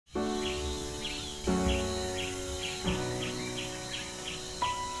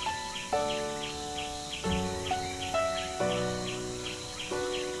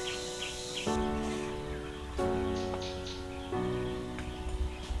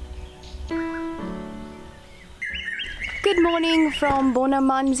Good morning from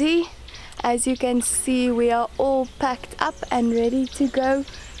Bonamanzi. As you can see, we are all packed up and ready to go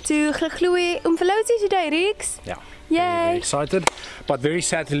to Hluhluwe-iMfolozi today, Rikus. Yeah. Yay! Very excited, but very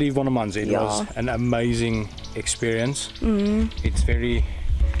sad to leave Bonamanzi. It was an amazing experience. It's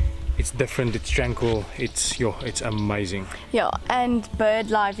different, it's tranquil, it's amazing. Yeah, and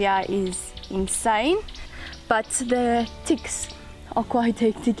bird life here is insane, but the ticks are quite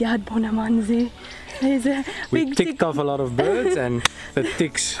hectic here at Bonamanzi. There's a We big ticked off a lot of birds and the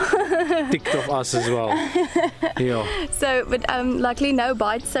ticks ticked off us as well. Yeah. So, but luckily no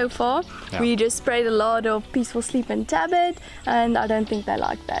bites so far. Yeah. We just sprayed a lot of peaceful sleep and tablet, and I don't think they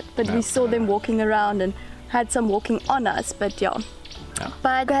like that. But we saw them walking around and had some walking on us, but yeah.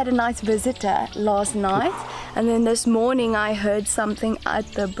 But we had a nice visitor last night, and then this morning I heard something at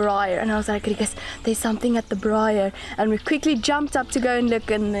the briar, and I was like, Rikus, there's something at the briar, and we quickly jumped up to go and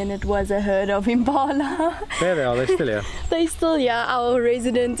look, and then it was a herd of impala. There they are, they're still here. They're still here, our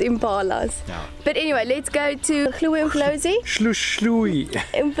resident impalas. Yeah. But anyway, let's go to Hluhluwe-iMfolozi.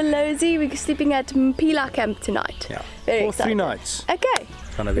 Hluhluwe-iMfolozi. We're sleeping at Mpila camp tonight. Yeah. Very For excited. 3 nights. Okay,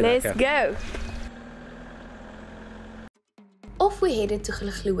 let's go. Off we headed to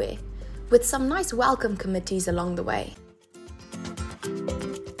Hluhluwe, with some nice welcome committees along the way.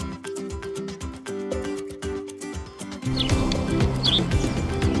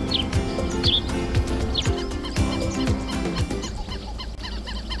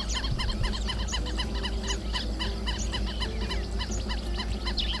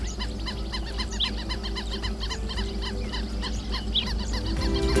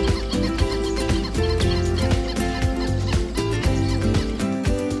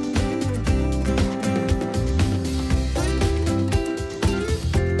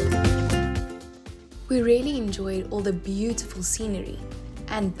 We really enjoyed all the beautiful scenery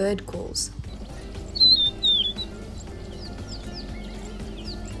and bird calls.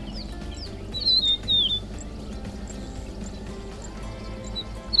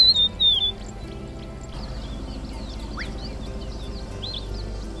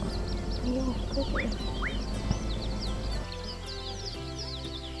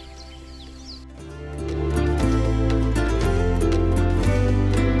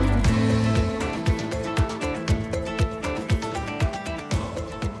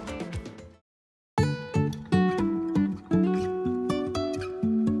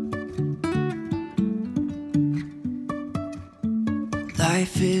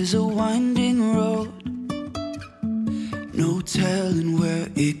 Life is a winding road, no telling where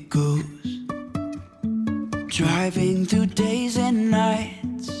it goes. Driving through days and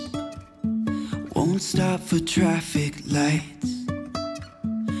nights, won't stop for traffic lights.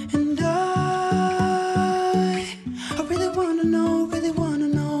 And I really wanna know,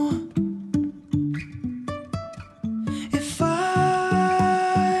 if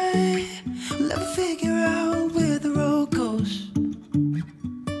I will ever figure out where the road goes.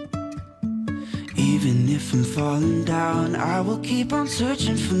 Even if I'm falling down, I will keep on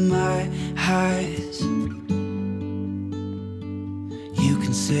searching for my highs. You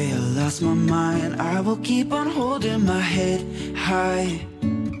can say I lost my mind, I will keep on holding my head high.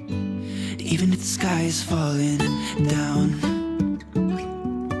 Even if the sky is falling down.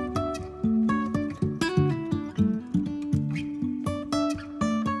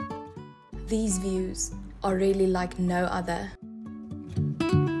 These views are really like no other.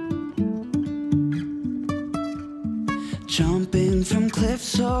 Jumping from cliffs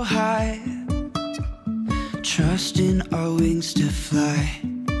so high, trusting our wings to fly.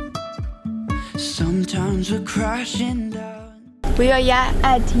 Sometimes we're crashing down. We are here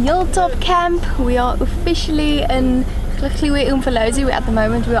at Hilltop Camp. We are officially in Hluhluwe-iMfolozi. At the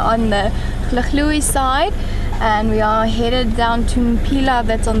moment we're on the Hluhluwe side, and we are headed down to Mpila,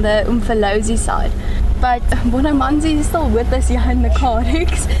 that's on the Umfolozi side. But Bonamanzi is still with us here in the car.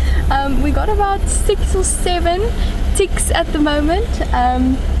 We got about 6 or 7 ticks at the moment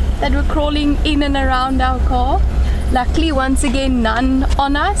that were crawling in and around our car. Luckily, once again, none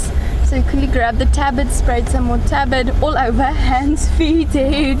on us. So we quickly grabbed the tablet, sprayed some more tablet all over, hands, feet,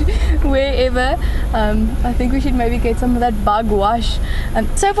 head, wherever. I think we should maybe get some of that bug wash.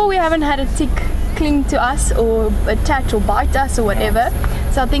 So far we haven't had a tick cling to us or attach or bite us or whatever.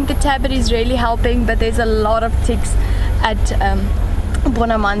 So I think the tablet is really helping, but there's a lot of ticks at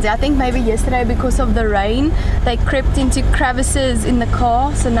Bonamanzi. I think maybe yesterday because of the rain they crept into crevices in the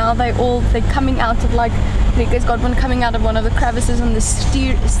car, so now they're coming out of, like, Rikus got one coming out of one of the crevices on the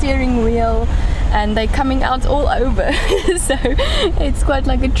steering wheel, and they're coming out all over. So it's quite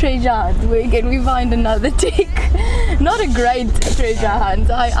like a treasure hunt. Where can we find another tick? Not a great treasure hunt.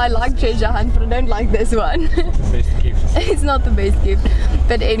 I like treasure hunt, but I don't like this one. Best gift. It's not the best gift,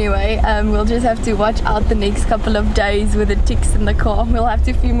 but anyway, we'll just have to watch out the next couple of days with the ticks in the car. We'll have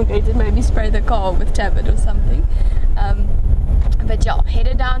to fumigate it, maybe spray the car with tablet or something. But yeah,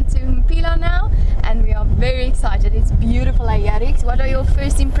 headed down to Mpila now, and we are very excited. It's beautiful, Rikus. What are your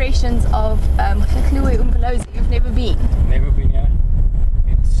first impressions of Hluhluwe-iMfolozi? You've never been? Never been here.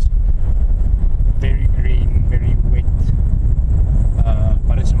 It's very green, very wet,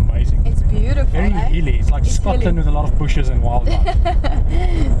 but it's amazing. It's beautiful. Very hilly. It's like Scotland hilly. with a lot of bushes and wildlife.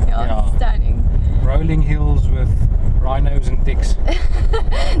 Yeah, stunning. Rolling hills with rhinos and ticks.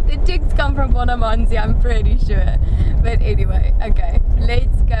 The ticks come from Bonamanzi, I'm pretty sure. But anyway, okay,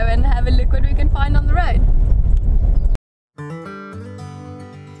 let's go and have a look what we can find on the road.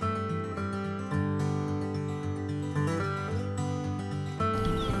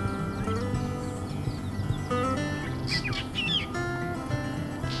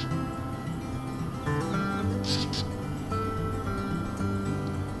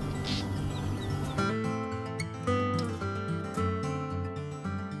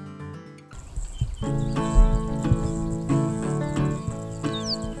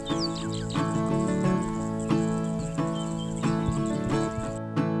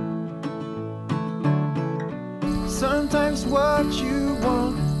 Sometimes what you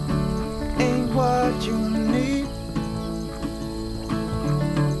want ain't what you need.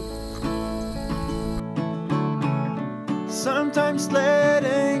 Sometimes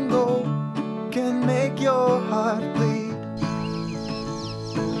letting go can make your heart bleed.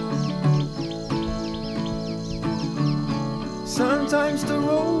 Sometimes the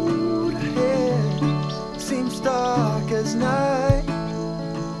road ahead seems dark as night.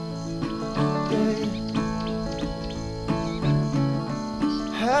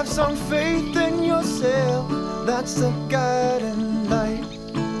 Have some faith in yourself, that's the guiding light.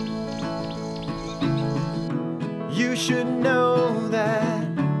 You should know that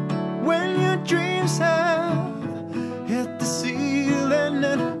when your dreams have hit the ceiling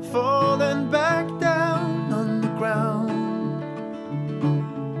and fallen back down on the ground,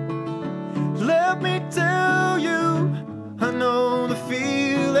 let me tell you, I know the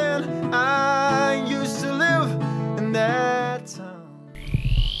feeling. I used to live in that time.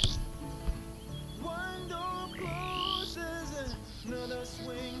 Another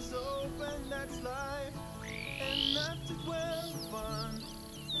swings open, that's life, and that's it well fun.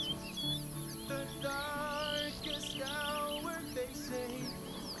 The darkest hour, they say,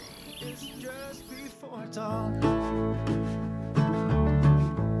 is just before dawn.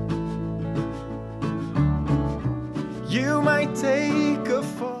 You might take a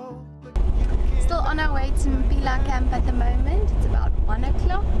fall. Still on our way to Mpila camp at the moment. It's about 1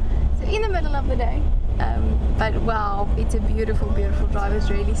 o'clock, so in the middle of the day. But wow, it's a beautiful, beautiful drive. It's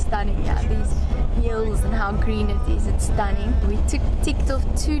really stunning. Yeah, these hills and how green it is, it's stunning. We ticked off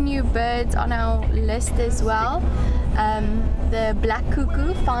 2 new birds on our list as well. The black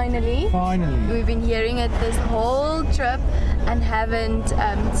cuckoo, finally. We've been hearing it this whole trip and haven't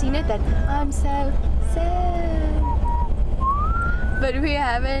seen it. That I'm so sad, but we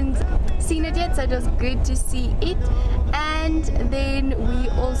haven't seen it yet, so it was good to see it. And then we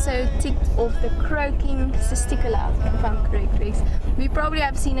also ticked off the croaking Takealot, if I'm correct, Rex. We probably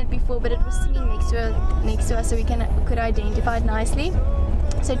have seen it before, but it was singing next to us, so we could identify it nicely.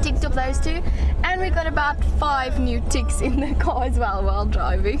 So ticked off those 2, and we got about 5 new ticks in the car as well while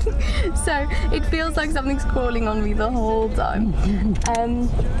driving. So it feels like something's crawling on me the whole time.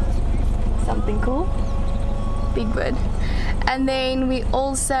 Something cool, big bird. And then we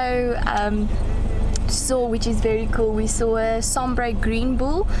also saw, which is very cool, we saw a sombre green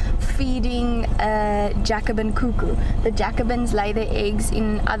bull feeding a Jacobin cuckoo. The Jacobins lay their eggs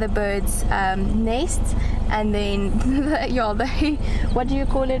in other birds' nests, and then they what do you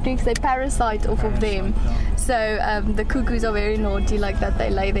call it, Rix? They parasite off of them. So the cuckoos are very naughty like that. They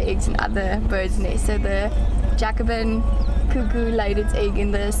lay their eggs in other birds' nests. So the Jacobin cuckoo laid its egg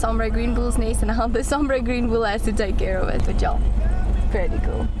in the sombre green bull's nest, and now the sombre green bull has to take care of it. But yeah, pretty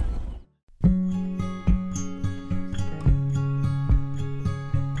cool.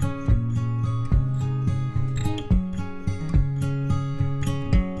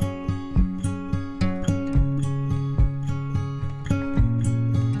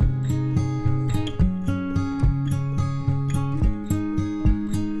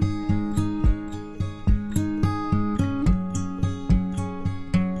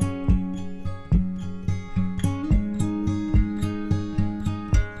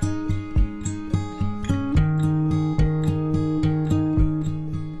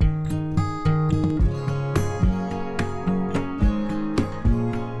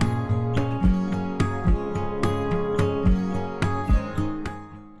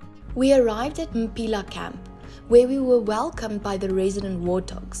 We arrived at Mpila camp, where we were welcomed by the resident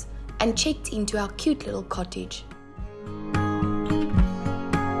warthogs and checked into our cute little cottage.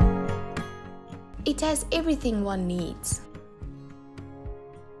 It has everything one needs.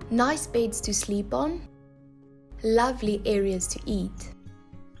 Nice beds to sleep on, lovely areas to eat,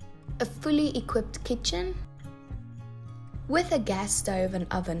 a fully equipped kitchen with a gas stove and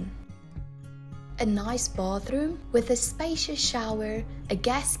oven, a nice bathroom with a spacious shower, a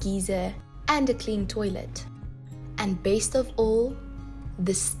gas geyser and a clean toilet. And best of all,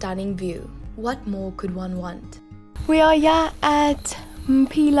 the stunning view. What more could one want? We are here at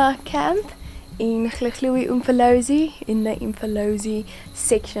Mpila camp in Hluhluwe-iMfolozi, in the Infolozi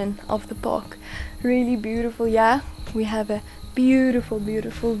section of the park. Really beautiful, yeah. We have a beautiful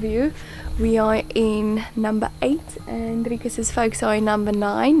view. We are in number 8 and Rikus's folks are in number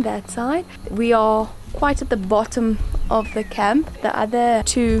 9, that side. We are quite at the bottom of the camp. The other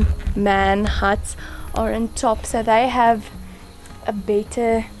 2 man huts are on top, so they have a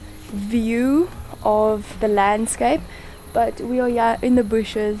better view of the landscape. But we are here in the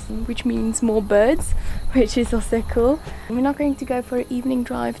bushes, which means more birds, which is also cool. We're not going to go for an evening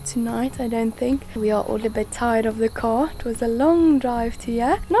drive tonight, I don't think. We are all a bit tired of the car. It was a long drive to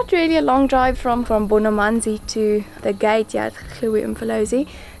here. Not really a long drive from Bonamanzi to the gate here at Hluhluwe-iMfolozi.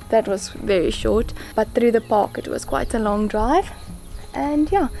 That was very short, but through the park it was quite a long drive. And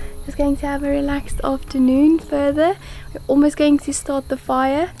yeah, just going to have a relaxed afternoon further. We're almost going to start the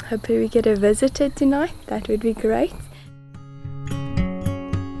fire. Hopefully we get a visitor tonight. That would be great.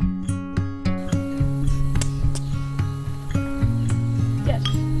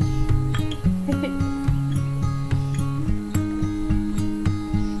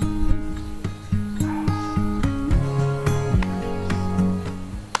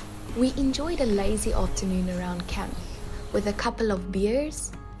 We enjoyed a lazy afternoon around camp with a couple of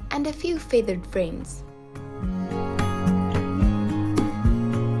beers and a few feathered friends.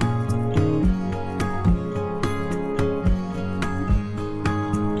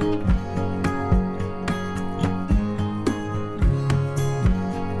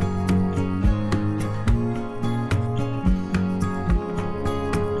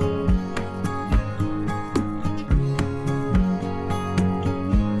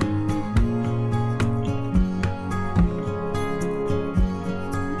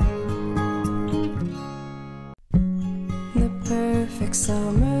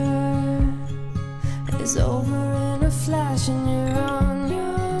 Summer is over in a flash and you're on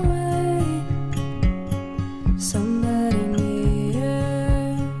your way. Somebody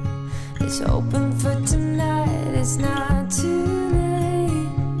near is open for tonight. It's not too late.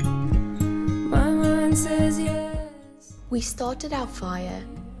 My mind says yes. We started our fire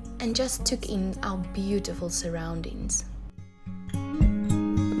and just took in our beautiful surroundings.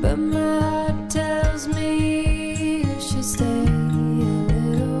 But my heart tells me you should stay.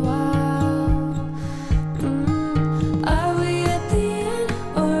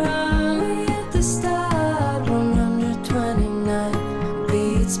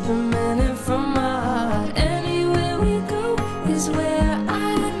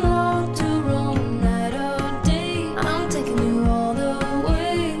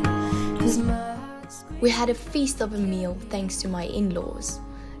 We had a feast of a meal thanks to my in-laws,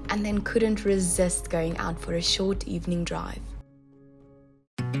 and then couldn't resist going out for a short evening drive.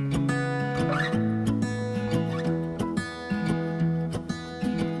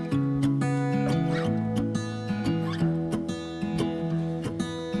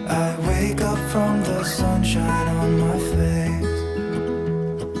 I wake up from the sunshine on my face,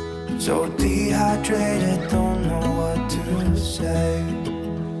 so dehydrated, don't know what to say.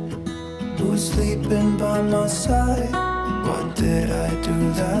 Who's sleeping by my side? What did I do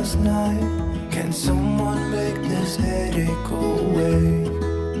last night? Can someone make this headache go away?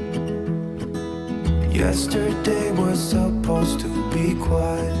 Yesterday was supposed to be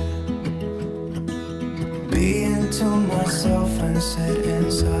quiet, being to myself and sit in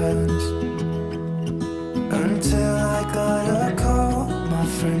silence, until I got a call. My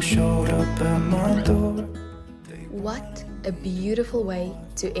friend showed up at my door. What a beautiful way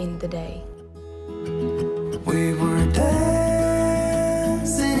to end the day. We were dancing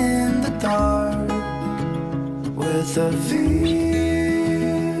in the dark with a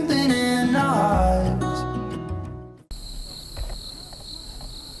feeling in our hearts.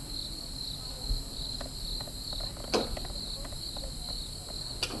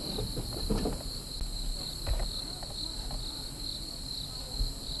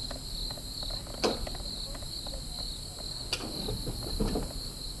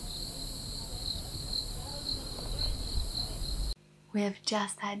 We have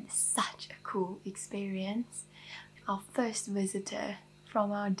just had such a cool experience. Our first visitor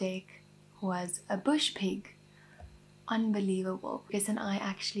from our deck was a bush pig. Unbelievable. Rikus and I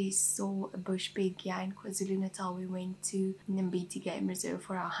actually saw a bush pig here in KwaZulu-Natal. We went to Mpila Game Reserve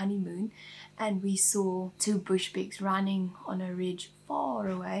for our honeymoon and we saw 2 bush pigs running on a ridge far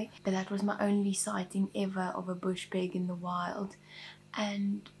away. But that was my only sighting ever of a bush pig in the wild.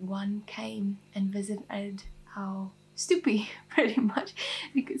 And one came and visited our stoopy pretty much.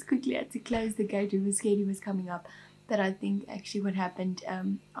 Rikus quickly had to close the gate. We were scared he was coming up. But I think actually what happened,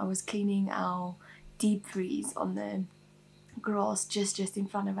 I was cleaning our deep freeze on the grass just in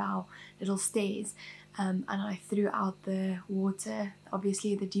front of our little stairs, and I threw out the water,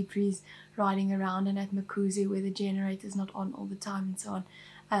 obviously the deep freeze riding around, and at Makuzu where the generator's not on all the time and so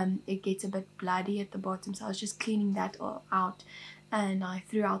on, it gets a bit bloody at the bottom, so I was just cleaning that all out and I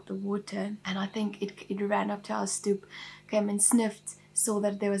threw out the water, and I think it ran up to our stoop, came and sniffed, saw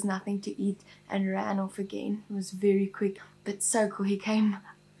that there was nothing to eat and ran off again. It was very quick but so cool. He came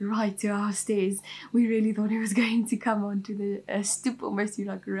right to our stairs. We really thought he was going to come onto the stoop almost. He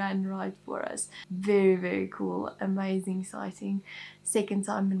like ran right for us. Very, very cool, amazing sighting. Second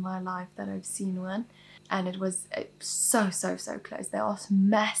time in my life that I've seen one, and it was so close. They are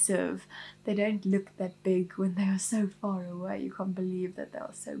massive. They don't look that big when they are so far away. You can't believe that they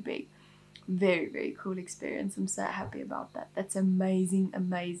are so big. Very, very cool experience. I'm so happy about that. That's amazing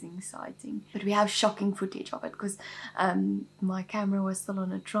sighting. But we have shocking footage of it because my camera was still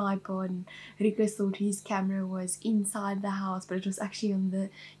on a tripod and Rikus thought his camera was inside the house, but it was actually on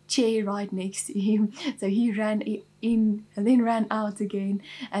the chair right next to him. So he ran in and then ran out again,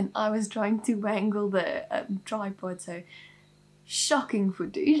 and I was trying to wangle the tripod. So shocking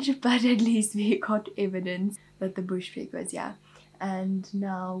footage, but at least we got evidence that the bush pig was here. And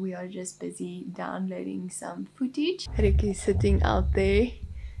now we are just busy downloading some footage. Rick is sitting out there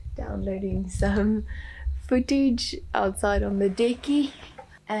downloading some footage outside on the decky,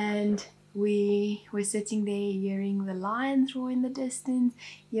 and we were sitting there hearing the lions roar in the distance,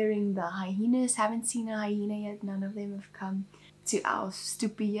 hearing the hyenas. Haven't seen a hyena yet. None of them have come to our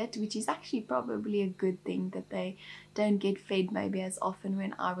stoopy yet, which is actually probably a good thing that they don't get fed maybe as often.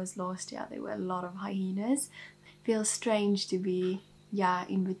 When I was last year there were a lot of hyenas. Feels strange to be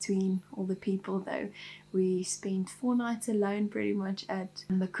in between all the people though. We spent 4 nights alone pretty much at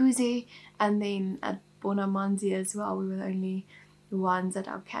Makuzu, and then at Bonamanzi as well. We were the only ones at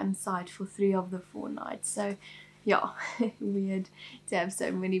our campsite for 3 of the 4 nights. So yeah, weird to have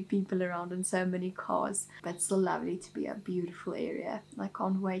so many people around and so many cars, but still lovely to be a beautiful area. I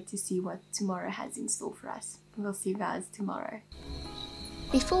can't wait to see what tomorrow has in store for us. We'll see you guys tomorrow.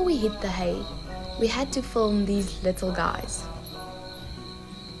 Before we hit the hay, we had to film these little guys.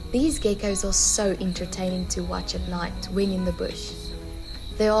 These geckos are so entertaining to watch at night when in the bush.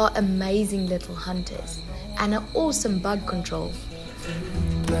 They are amazing little hunters and an awesome bug control.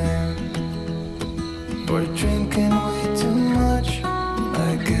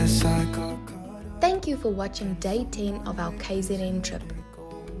 Thank you for watching day 10 of our KZN trip.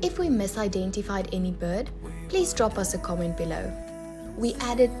 If we misidentified any bird, please drop us a comment below. We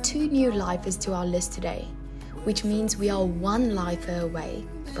added 2 new lifers to our list today, which means we are 1 lifer away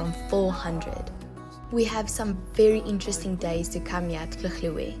from 400. We have some very interesting days to come here at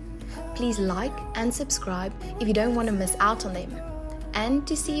Hluhluwe. Please like and subscribe if you don't want to miss out on them. And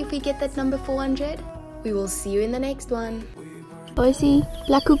to see if we get that number 400, we will see you in the next one. Boise,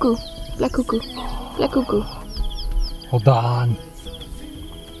 black cuckoo, black cuckoo, black cuckoo. Hold on.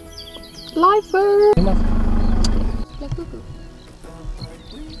 Lifer! Black cuckoo.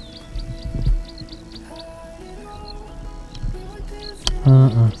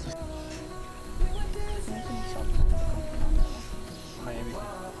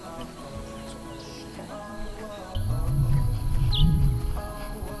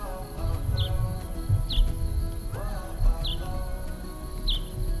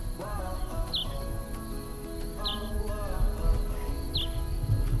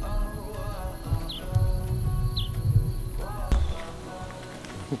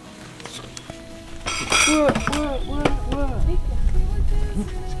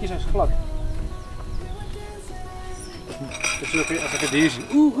 Skies is glad. Dus als ik het hier zie.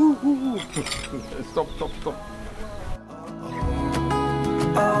 Stop.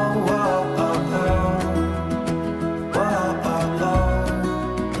 Oh,